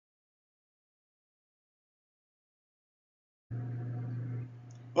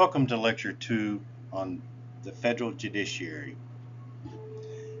Welcome to Lecture 2 on the Federal Judiciary.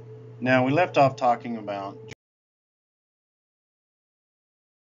 Now, we left off talking about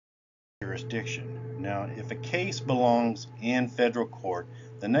jurisdiction. Now, if a case belongs in federal court,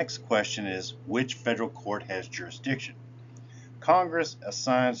 the next question is which federal court has jurisdiction? Congress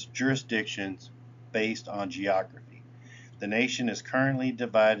assigns jurisdictions based on geography. The nation is currently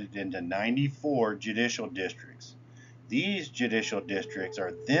divided into 94 judicial districts. These judicial districts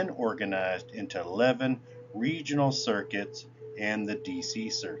are then organized into 11 regional circuits and the D.C.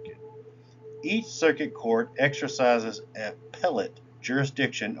 Circuit. Each circuit court exercises appellate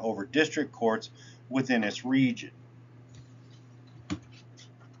jurisdiction over district courts within its region.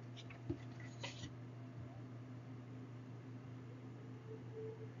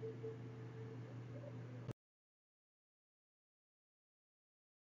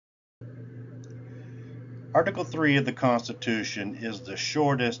 Article 3 of the Constitution is the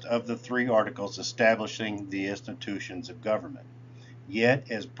shortest of the three articles establishing the institutions of government.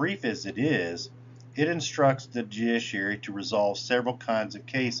 Yet, as brief as it is, it instructs the judiciary to resolve several kinds of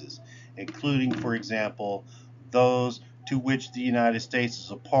cases, including, for example, those to which the United States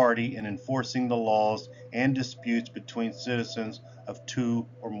is a party in enforcing the laws and disputes between citizens of two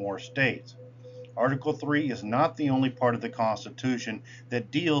or more states. Article 3 is not the only part of the Constitution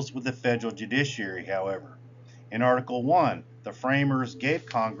that deals with the federal judiciary, however. In Article 1, the framers gave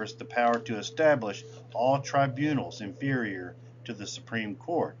Congress the power to establish all tribunals inferior to the Supreme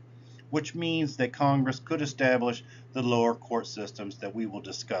Court, which means that Congress could establish the lower court systems that we will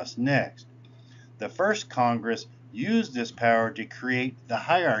discuss next. The first Congress used this power to create the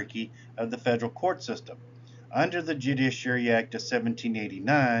hierarchy of the federal court system. Under the Judiciary Act of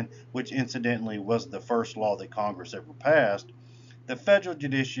 1789, which incidentally was the first law that Congress ever passed, the federal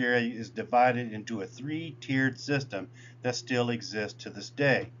judiciary is divided into a three-tiered system that still exists to this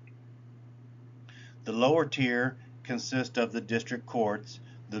day. The lower tier consists of the district courts,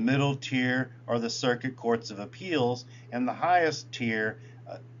 the middle tier are the circuit courts of appeals, and the highest tier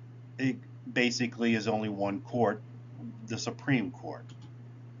it basically is only one court, the Supreme Court.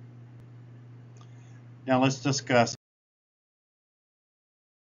 Now let's discuss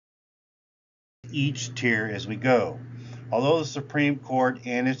each tier as we go. Although the Supreme Court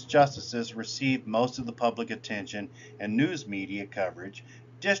and its justices receive most of the public attention and news media coverage,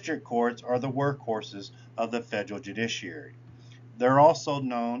 district courts are the workhorses of the federal judiciary. They're also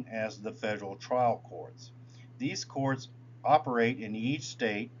known as the federal trial courts. These courts operate in each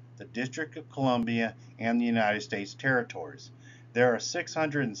state, the District of Columbia, and the United States territories. There are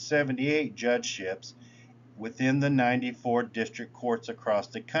 678 judgeships within the 94 district courts across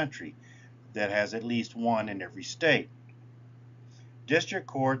the country that has at least one in every state. District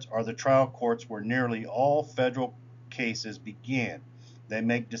courts are the trial courts where nearly all federal cases begin. They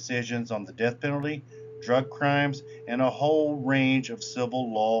make decisions on the death penalty, drug crimes, and a whole range of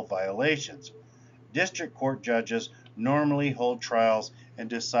civil law violations. District court judges normally hold trials and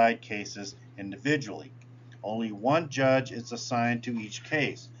decide cases individually. Only one judge is assigned to each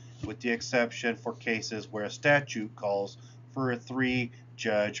case, with the exception for cases where a statute calls for a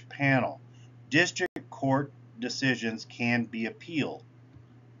three-judge panel. District court decisions can be appealed.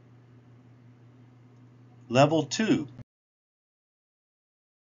 Level 2.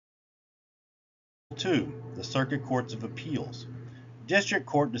 The Circuit Courts of Appeals. District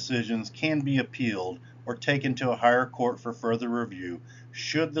court decisions can be appealed or taken to a higher court for further review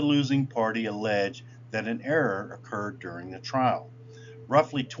should the losing party allege that an error occurred during the trial.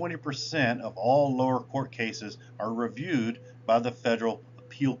 Roughly 20% of all lower court cases are reviewed by the federal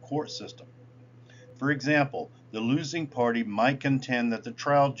appeal court system. For example, the losing party might contend that the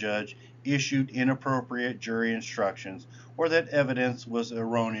trial judge issued inappropriate jury instructions or that evidence was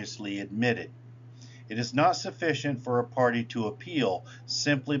erroneously admitted. It is not sufficient for a party to appeal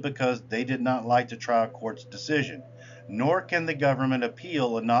simply because they did not like the trial court's decision, nor can the government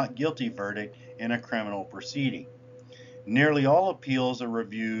appeal a not guilty verdict in a criminal proceeding. Nearly all appeals are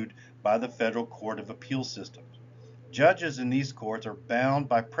reviewed by the Federal Court of Appeal system. Judges in these courts are bound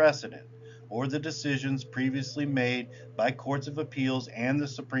by precedent or the decisions previously made by courts of appeals and the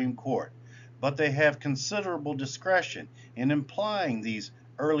Supreme Court, but they have considerable discretion in applying these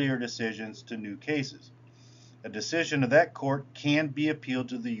earlier decisions to new cases. A decision of that court can be appealed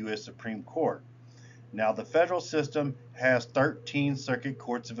to the U.S. Supreme Court. Now, the federal system has 13 circuit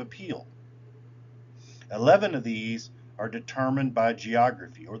courts of appeal. 11 of these are determined by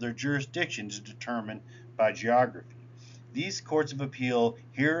geography, or their jurisdiction is determined by geography. These courts of appeal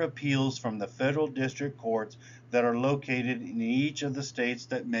hear appeals from the federal district courts that are located in each of the states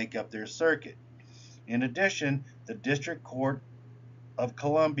that make up their circuit. In addition, the district court of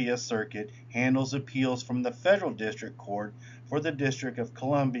Columbia Circuit handles appeals from the Federal District Court for the District of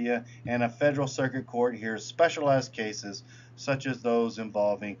Columbia, and a Federal Circuit Court hears specialized cases such as those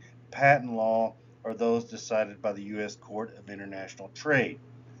involving patent law or those decided by the U.S. Court of International Trade.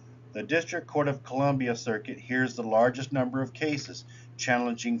 The District Court of Columbia Circuit hears the largest number of cases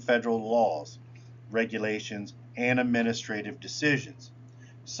challenging federal laws, regulations, and administrative decisions.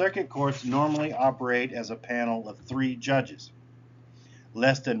 Circuit courts normally operate as a panel of 3 judges.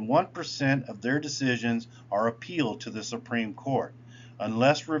 Less than 1% of their decisions are appealed to the Supreme Court.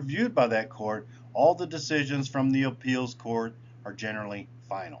 Unless reviewed by that court, all the decisions from the appeals court are generally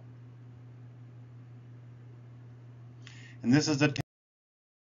final. And this is a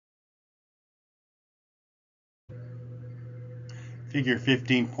Figure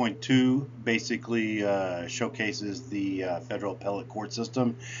 15.2 basically showcases the federal appellate court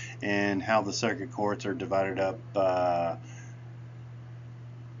system and how the circuit courts are divided up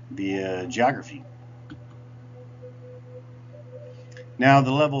via geography. Now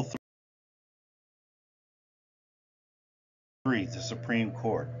the level 3, the Supreme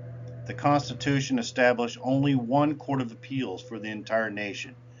Court. The Constitution established only one court of appeals for the entire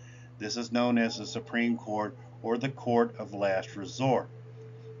nation. This is known as the Supreme Court, or the court of last resort.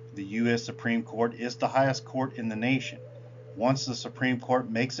 The U.S. Supreme Court is the highest court in the nation. Once the Supreme Court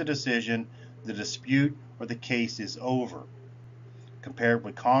makes a decision, the dispute or the case is over. Compared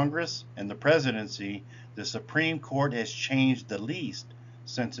with Congress and the presidency, the Supreme Court has changed the least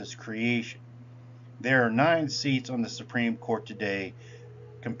since its creation. There are 9 seats on the Supreme Court today,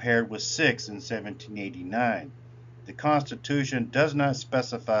 compared with 6 in 1789. The Constitution does not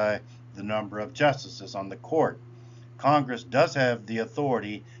specify the number of justices on the court. Congress does have the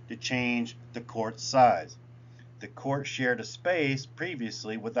authority to change the court's size. The court shared a space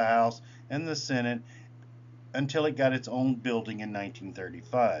previously with the House and the Senate until it got its own building in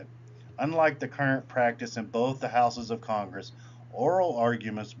 1935. Unlike the current practice in both the houses of Congress, oral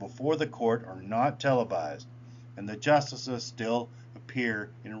arguments before the court are not televised, and the justices still appear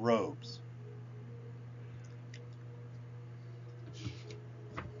in robes.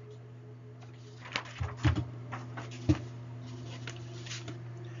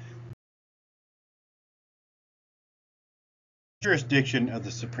 Jurisdiction of the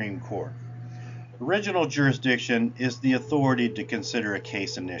Supreme Court. Original jurisdiction is the authority to consider a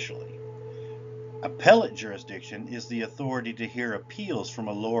case initially. Appellate jurisdiction is the authority to hear appeals from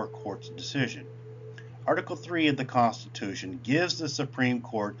a lower court's decision. Article 3 of the Constitution gives the Supreme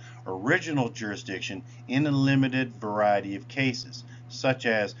Court original jurisdiction in a limited variety of cases, such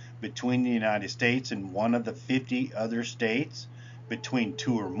as between the United States and one of the 50 other states, between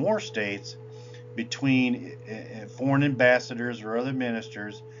 2 or more states, between foreign ambassadors or other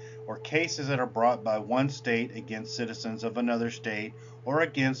ministers, or cases that are brought by one state against citizens of another state or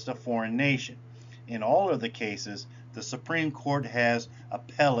against a foreign nation. In all of the cases, the Supreme Court has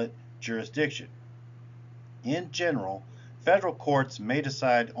appellate jurisdiction. In general, federal courts may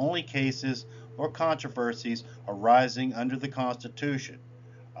decide only cases or controversies arising under the Constitution,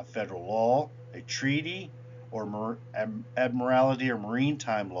 a federal law, a treaty, or admiralty or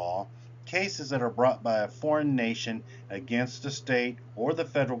maritime law, cases that are brought by a foreign nation against a state or the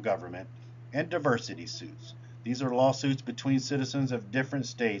federal government, and diversity suits. These are lawsuits between citizens of different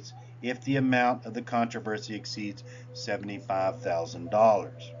states if the amount of the controversy exceeds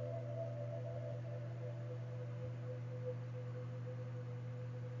 $75,000.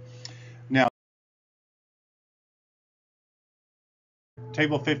 Now,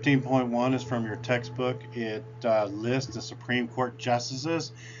 Table 15.1 is from your textbook. It lists the Supreme Court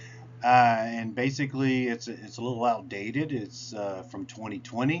justices. And basically, it's a little outdated. It's from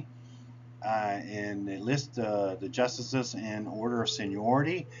 2020, and it lists the justices in order of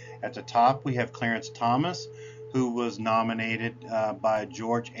seniority. At the top, we have Clarence Thomas, who was nominated by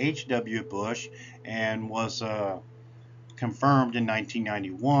George H.W. Bush and was confirmed in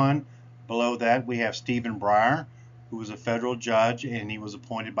 1991. Below that, we have Stephen Breyer, who was a federal judge, and he was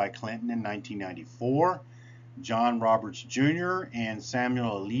appointed by Clinton in 1994. John Roberts Jr. and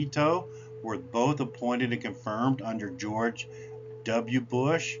Samuel Alito were both appointed and confirmed under George W.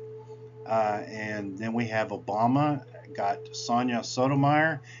 Bush. And then we have Obama, got Sonia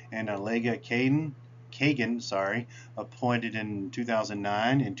Sotomayor and Allegra Kagan, appointed in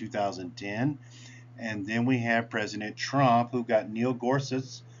 2009 and 2010. And then we have President Trump, who got Neil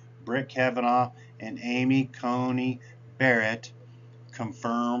Gorsuch, Brett Kavanaugh, and Amy Coney Barrett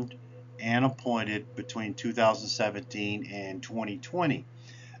confirmed and appointed between 2017 and 2020.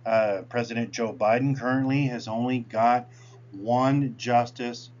 President Joe Biden currently has only got one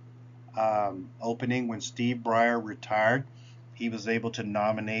justice opening when Steve Breyer retired He was able to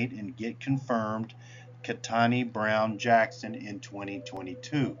nominate and get confirmed Ketanji Brown Jackson in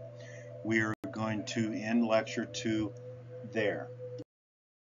 2022. We are going to end lecture 2 there.